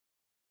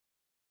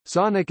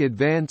Sonic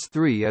Advance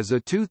 3 is a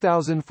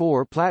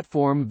 2004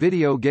 platform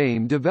video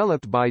game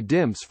developed by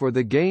Dimps for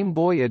the Game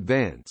Boy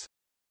Advance.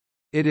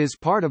 It is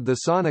part of the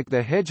Sonic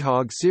the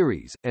Hedgehog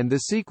series, and the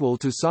sequel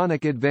to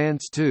Sonic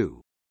Advance 2.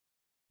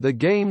 The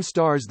game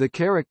stars the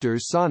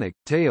characters Sonic,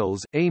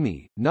 Tails,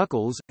 Amy,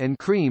 Knuckles, and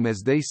Cream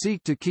as they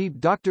seek to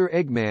keep Dr.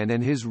 Eggman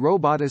and his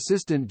robot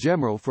assistant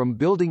Gemerl from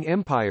building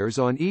empires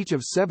on each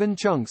of 7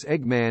 chunks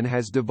Eggman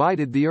has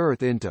divided the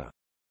Earth into.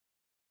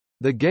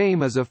 The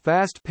game is a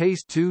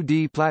fast-paced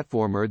 2D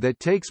platformer that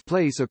takes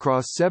place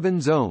across 7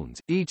 zones,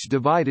 each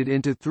divided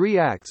into 3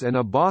 acts and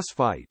a boss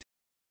fight.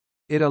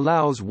 It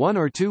allows 1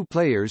 or 2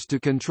 players to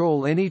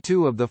control any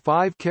 2 of the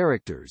 5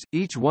 characters.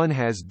 Each one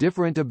has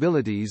different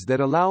abilities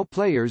that allow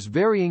players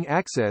varying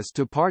access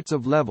to parts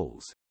of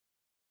levels.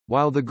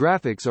 While the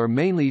graphics are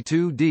mainly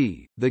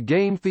 2D, the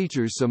game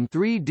features some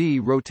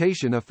 3D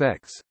rotation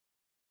effects.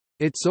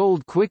 It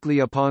sold quickly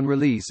upon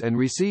release and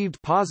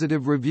received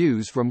positive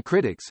reviews from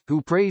critics,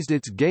 who praised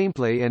its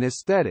gameplay and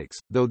aesthetics,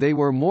 though they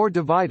were more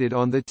divided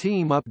on the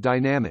team-up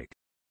dynamic.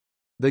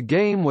 The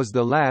game was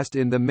the last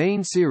in the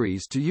main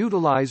series to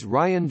utilize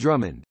Ryan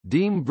Drummond,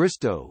 Dean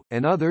Bristow,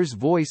 and others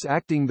voice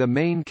acting the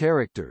main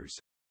characters.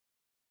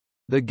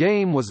 The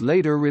game was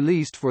later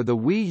released for the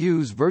Wii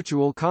U's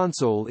Virtual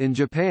Console in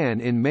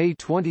Japan in May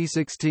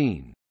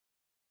 2016.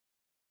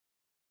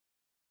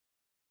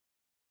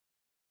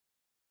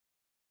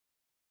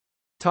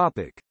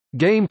 Topic: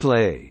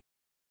 Gameplay.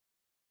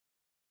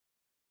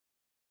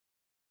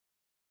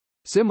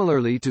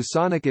 Similarly to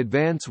Sonic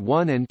Advance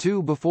 1 and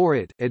 2 before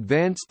it,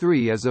 Advance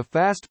 3 is a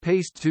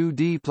fast-paced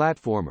 2D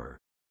platformer.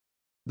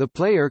 The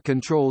player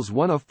controls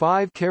one of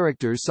 5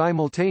 characters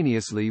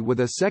simultaneously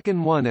with a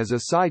second one as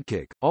a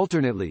sidekick.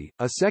 Alternately,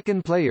 a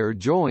second player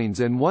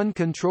joins and one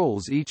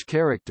controls each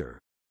character.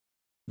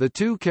 The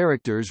 2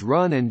 characters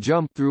run and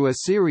jump through a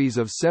series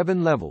of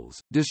 7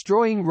 levels,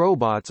 destroying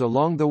robots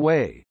along the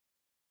way.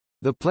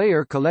 The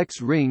player collects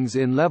rings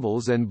in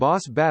levels and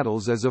boss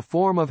battles as a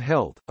form of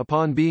health.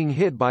 Upon being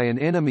hit by an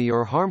enemy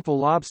or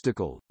harmful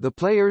obstacle, the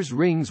player's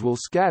rings will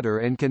scatter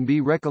and can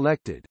be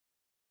recollected.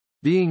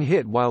 Being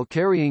hit while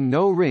carrying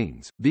no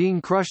rings,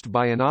 being crushed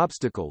by an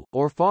obstacle,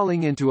 or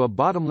falling into a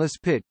bottomless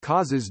pit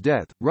causes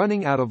death.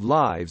 Running out of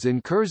lives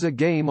incurs a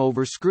game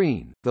over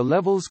screen. The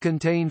levels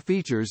contain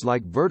features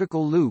like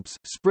vertical loops,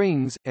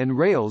 springs, and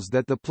rails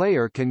that the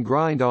player can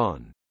grind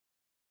on.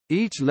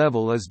 Each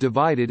level is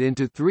divided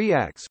into 3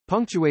 acts,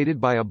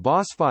 punctuated by a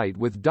boss fight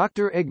with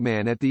Dr.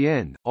 Eggman at the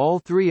end. All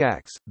 3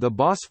 acts, the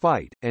boss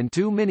fight, and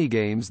 2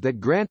 minigames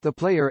that grant the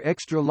player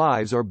extra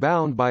lives are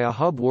bound by a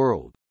hub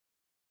world.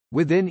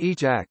 Within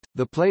each act,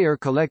 the player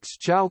collects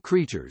Chow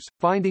creatures.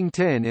 Finding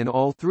 10 in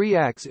all 3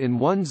 acts in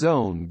one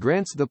zone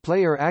grants the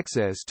player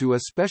access to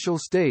a special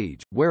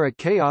stage, where a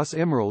Chaos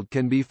Emerald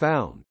can be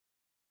found.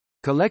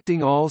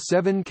 Collecting all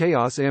 7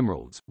 Chaos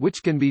Emeralds,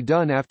 which can be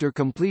done after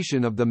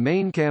completion of the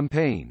main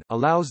campaign,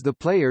 allows the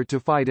player to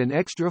fight an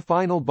extra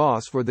final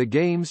boss for the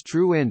game's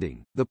true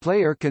ending. The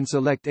player can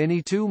select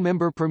any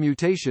 2-member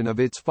permutation of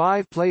its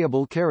 5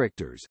 playable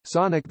characters: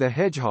 Sonic the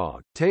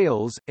Hedgehog,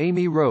 Tails,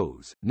 Amy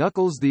Rose,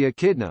 Knuckles the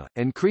Echidna,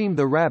 and Cream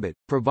the Rabbit.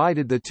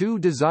 Provided the 2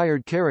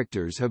 desired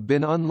characters have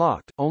been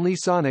unlocked, only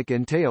Sonic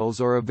and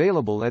Tails are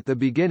available at the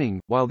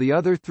beginning, while the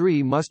other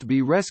 3 must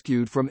be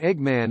rescued from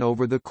Eggman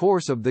over the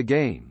course of the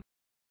game.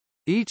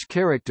 Each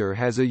character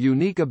has a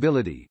unique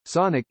ability.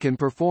 Sonic can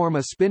perform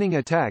a spinning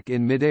attack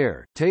in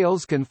midair,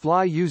 Tails can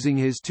fly using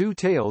his 2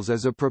 tails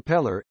as a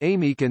propeller,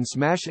 Amy can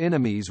smash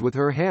enemies with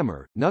her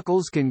hammer,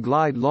 Knuckles can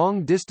glide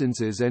long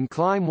distances and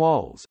climb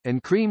walls,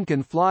 and Cream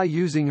can fly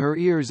using her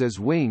ears as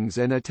wings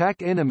and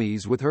attack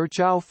enemies with her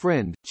Chow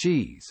friend,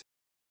 Cheese.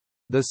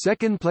 The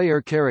second player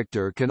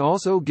character can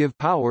also give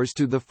powers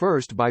to the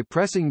first by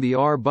pressing the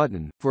R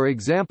button, for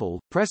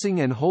example,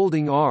 pressing and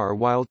holding R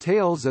while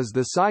Tails as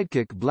the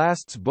sidekick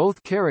blasts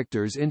both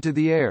characters into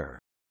the air.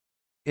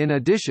 In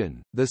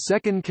addition, the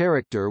second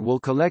character will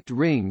collect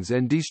rings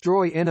and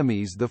destroy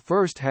enemies the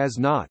first has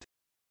not.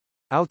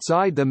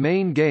 Outside the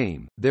main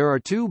game, there are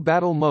 2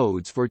 battle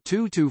modes for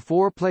 2 to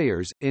 4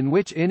 players, in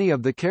which any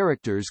of the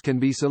characters can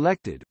be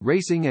selected: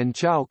 racing and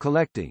Chow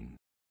collecting.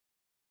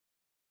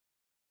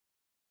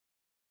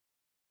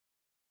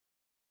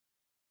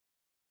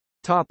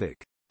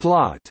 Topic.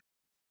 Plot.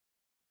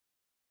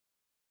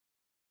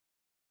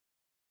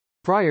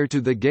 Prior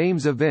to the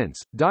game's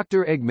events,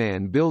 Dr.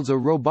 Eggman builds a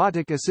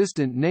robotic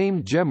assistant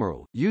named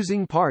Gemerl,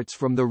 using parts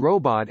from the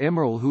robot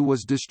Emerald who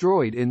was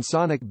destroyed in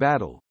Sonic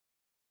Battle.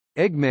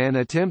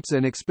 Eggman attempts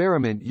an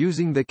experiment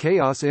using the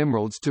Chaos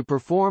Emeralds to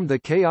perform the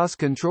Chaos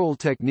Control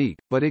technique,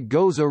 but it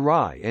goes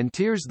awry and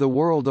tears the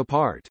world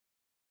apart.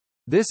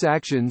 This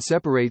action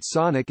separates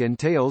Sonic and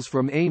Tails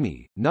from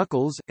Amy,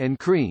 Knuckles, and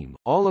Cream,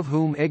 all of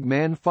whom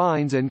Eggman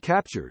finds and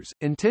captures,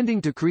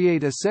 intending to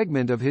create a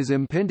segment of his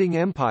impending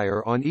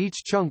empire on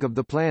each chunk of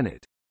the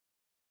planet.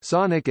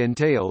 Sonic and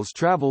Tails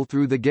travel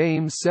through the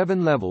game's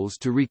 7 levels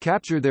to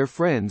recapture their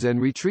friends and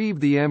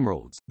retrieve the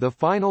emeralds. The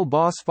final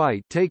boss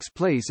fight takes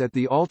place at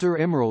the Altar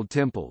Emerald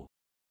Temple.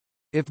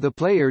 If the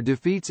player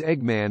defeats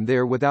Eggman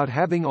there without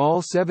having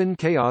all 7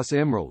 Chaos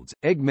Emeralds,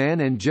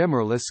 Eggman and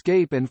Gemerl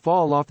escape and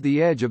fall off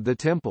the edge of the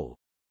temple.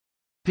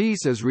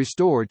 Peace is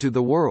restored to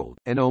the world,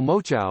 and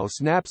Omochao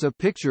snaps a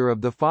picture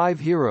of the 5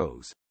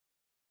 heroes.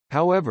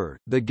 However,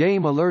 the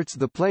game alerts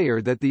the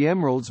player that the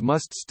emeralds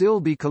must still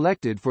be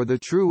collected for the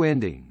true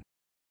ending.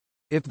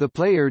 If the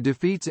player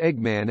defeats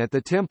Eggman at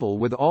the temple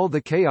with all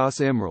the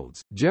Chaos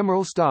Emeralds,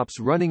 Gemerl stops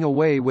running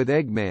away with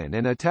Eggman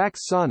and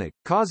attacks Sonic,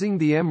 causing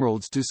the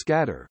emeralds to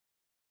scatter.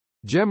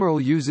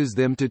 Gemerl uses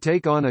them to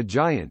take on a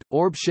giant,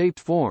 orb-shaped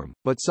form,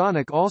 but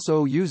Sonic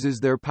also uses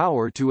their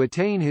power to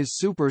attain his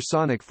Super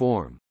Sonic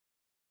form.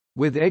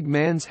 With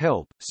Eggman's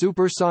help,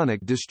 Super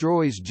Sonic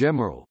destroys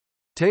Gemerl.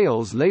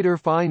 Tails later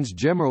finds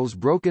Gemerl's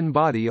broken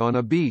body on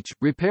a beach,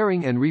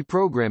 repairing and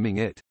reprogramming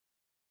it.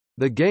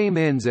 The game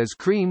ends as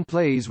Cream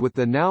plays with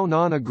the now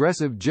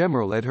non-aggressive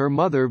Gemerl at her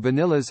mother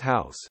Vanilla's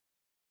house.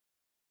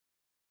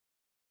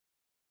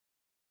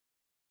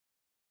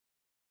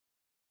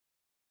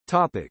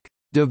 Topic: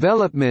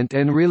 Development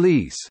and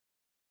release.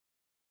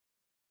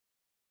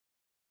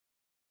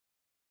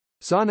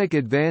 Sonic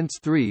Advance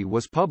 3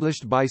 was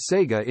published by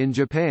Sega in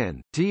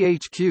Japan,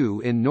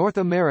 THQ in North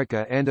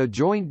America and a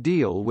joint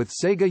deal with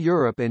Sega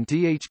Europe and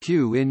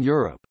THQ in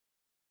Europe.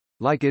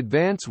 Like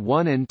Advance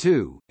 1 and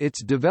 2,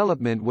 its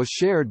development was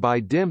shared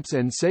by DIMPS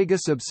and Sega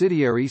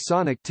subsidiary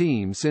Sonic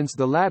Team since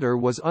the latter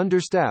was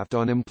understaffed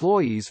on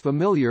employees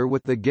familiar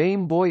with the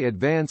Game Boy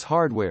Advance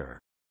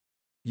hardware.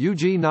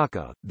 Yuji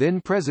Naka, then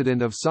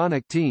president of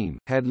Sonic Team,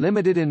 had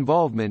limited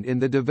involvement in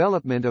the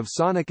development of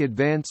Sonic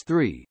Advance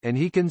 3, and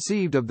he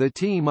conceived of the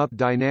team-up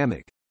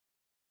dynamic.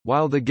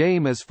 While the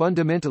game is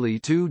fundamentally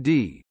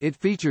 2D, it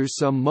features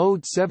some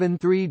Mode 7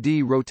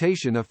 3D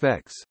rotation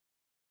effects.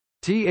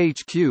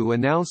 THQ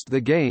announced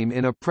the game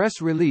in a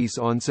press release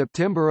on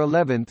September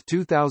 11,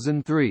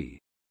 2003.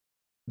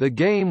 The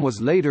game was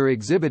later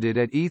exhibited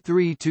at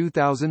E3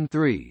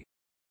 2003.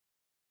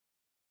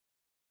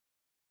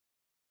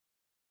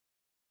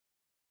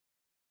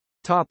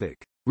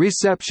 Topic: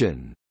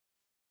 Reception.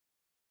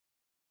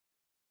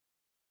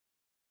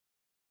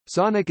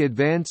 Sonic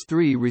Advance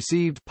 3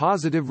 received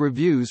positive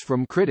reviews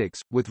from critics,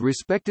 with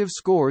respective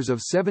scores of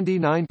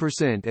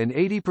 79% and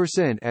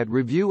 80% at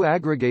review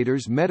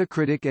aggregators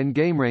Metacritic and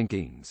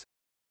GameRankings.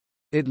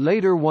 It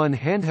later won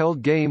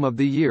Handheld Game of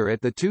the Year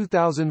at the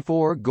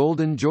 2004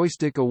 Golden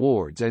Joystick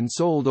Awards and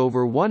sold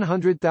over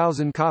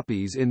 100,000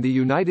 copies in the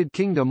United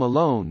Kingdom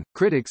alone.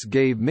 Critics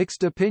gave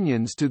mixed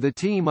opinions to the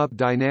team-up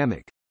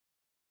dynamic.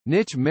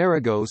 Niche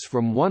Maragos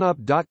from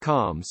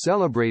OneUp.com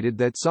celebrated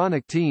that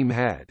Sonic Team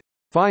had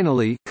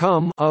finally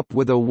come up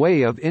with a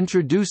way of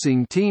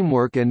introducing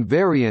teamwork and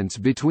variance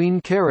between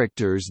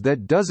characters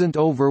that doesn't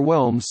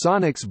overwhelm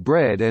Sonic's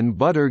bread and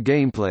butter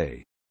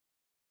gameplay.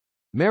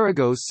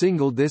 Maragos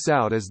singled this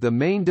out as the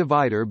main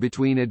divider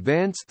between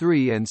Advance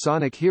 3 and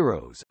Sonic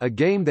Heroes, a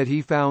game that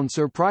he found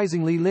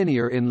surprisingly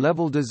linear in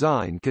level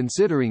design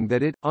considering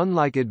that it,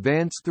 unlike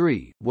Advance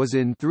 3, was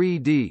in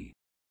 3D.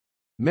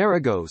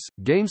 Maragos,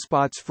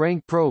 GameSpot's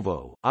Frank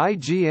Provo,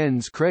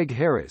 IGN's Craig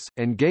Harris,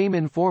 and Game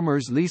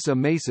Informer's Lisa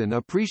Mason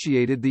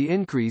appreciated the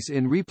increase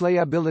in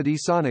replayability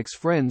Sonic's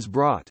friends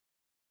brought.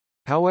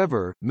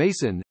 However,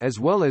 Mason,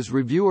 as well as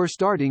reviewer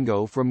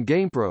Startingo from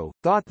GamePro,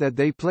 thought that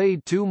they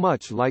played too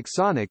much like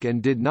Sonic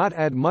and did not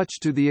add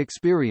much to the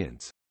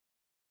experience.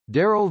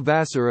 Daryl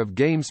Vassar of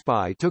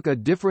GameSpy took a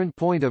different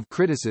point of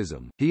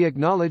criticism. He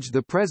acknowledged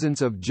the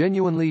presence of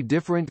genuinely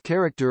different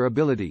character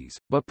abilities,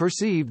 but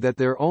perceived that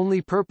their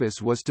only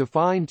purpose was to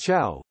find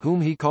Chow,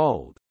 whom he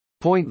called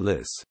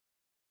pointless.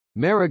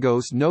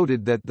 Maragos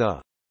noted that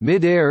the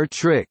mid-air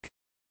trick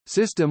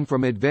system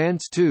from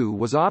Advance 2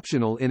 was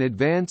optional in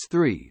Advance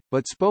 3,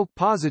 but spoke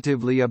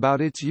positively about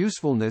its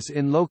usefulness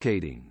in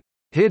locating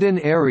hidden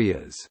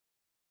areas.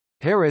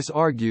 Harris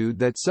argued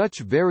that such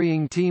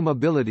varying team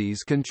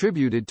abilities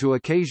contributed to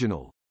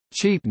occasional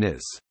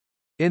cheapness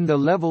in the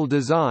level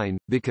design,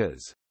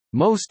 because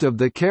most of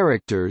the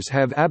characters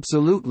have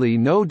absolutely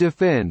no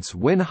defense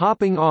when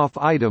hopping off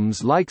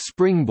items like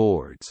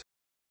springboards.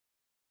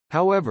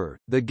 However,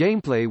 the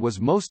gameplay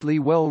was mostly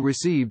well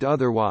received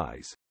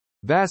otherwise.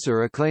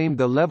 Vassar acclaimed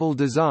the level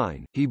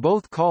design. He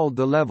both called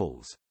the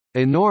levels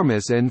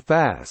enormous and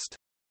fast,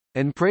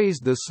 and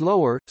praised the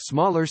slower,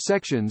 smaller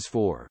sections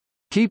for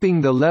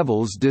keeping the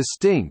levels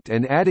distinct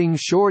and adding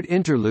short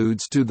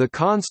interludes to the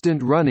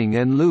constant running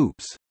and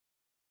loops.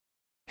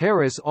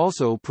 Harris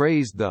also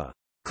praised the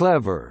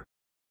clever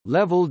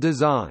level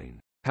design.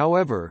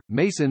 However,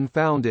 Mason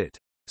found it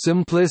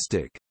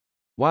simplistic,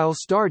 while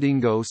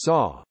Startingo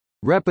saw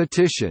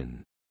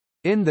repetition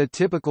in the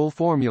typical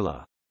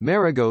formula.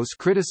 Maragos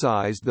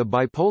criticized the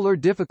bipolar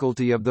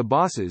difficulty of the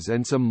bosses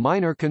and some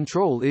minor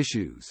control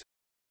issues.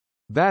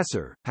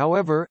 Vassar,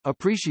 however,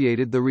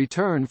 appreciated the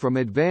return from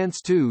Advance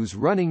 2's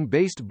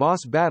running-based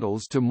boss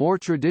battles to more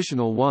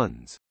traditional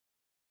ones.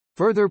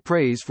 Further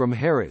praise from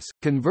Harris,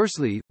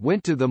 conversely,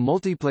 went to the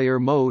multiplayer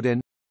mode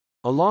and,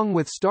 along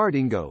with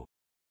Startingo,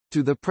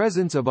 to the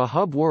presence of a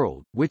hub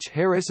world, which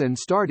Harris and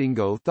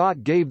Startingo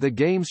thought gave the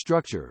game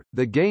structure.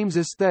 The game's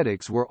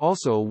aesthetics were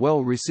also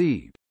well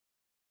received.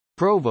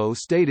 Provo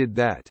stated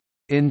that,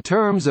 "In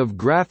terms of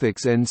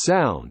graphics and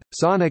sound,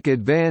 Sonic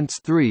Advance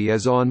 3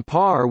 is on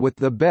par with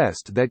the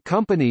best that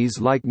companies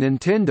like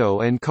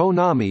Nintendo and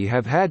Konami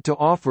have had to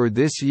offer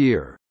this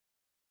year."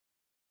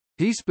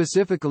 He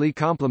specifically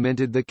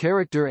complimented the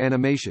character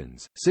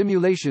animations,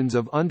 simulations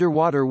of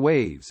underwater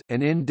waves,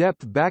 and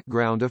in-depth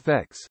background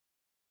effects.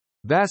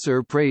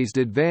 Vassar praised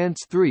Advance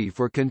 3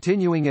 for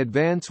continuing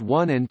Advance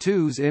 1 and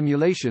 2's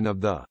emulation of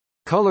the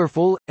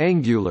colorful,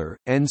 angular,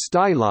 and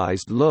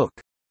stylized look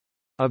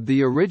of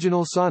the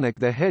original Sonic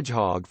the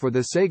Hedgehog for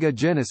the Sega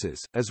Genesis,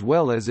 as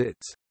well as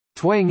its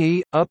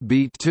twangy,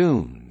 upbeat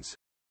tunes.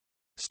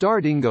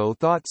 Startingo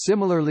thought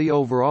similarly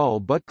overall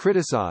but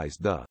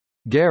criticized the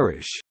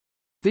garish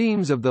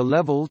themes of the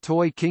level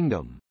Toy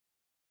Kingdom.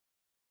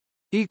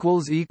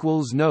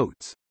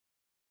 Notes